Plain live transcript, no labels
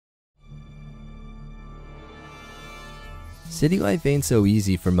City life ain't so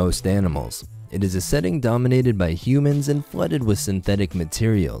easy for most animals. It is a setting dominated by humans and flooded with synthetic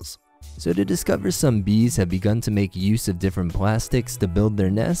materials. So to discover some bees have begun to make use of different plastics to build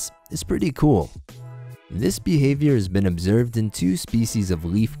their nests is pretty cool. This behavior has been observed in 2 species of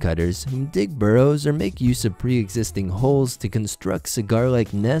leafcutters who dig burrows or make use of pre-existing holes to construct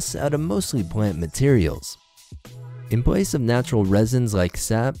cigar-like nests out of mostly plant materials. In place of natural resins like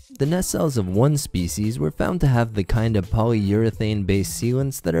sap, the nest cells of one species were found to have the kind of polyurethane-based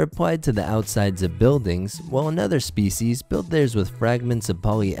sealants that are applied to the outsides of buildings, while another species built theirs with fragments of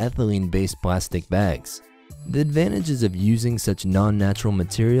polyethylene-based plastic bags. The advantages of using such non-natural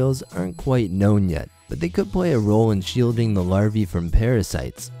materials aren't quite known yet, but they could play a role in shielding the larvae from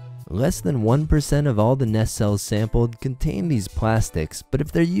parasites. Less than 1% of all the nest cells sampled contain these plastics, but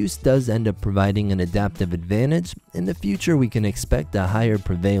if their use does end up providing an adaptive advantage, in the future we can expect a higher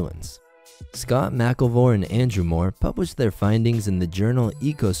prevalence. Scott, MacIvor, and Andrew Moore published their findings in the journal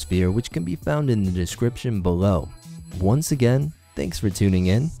Eickhoff, which can be found in the description below. Once again, thanks for tuning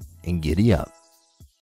in, and giddy up.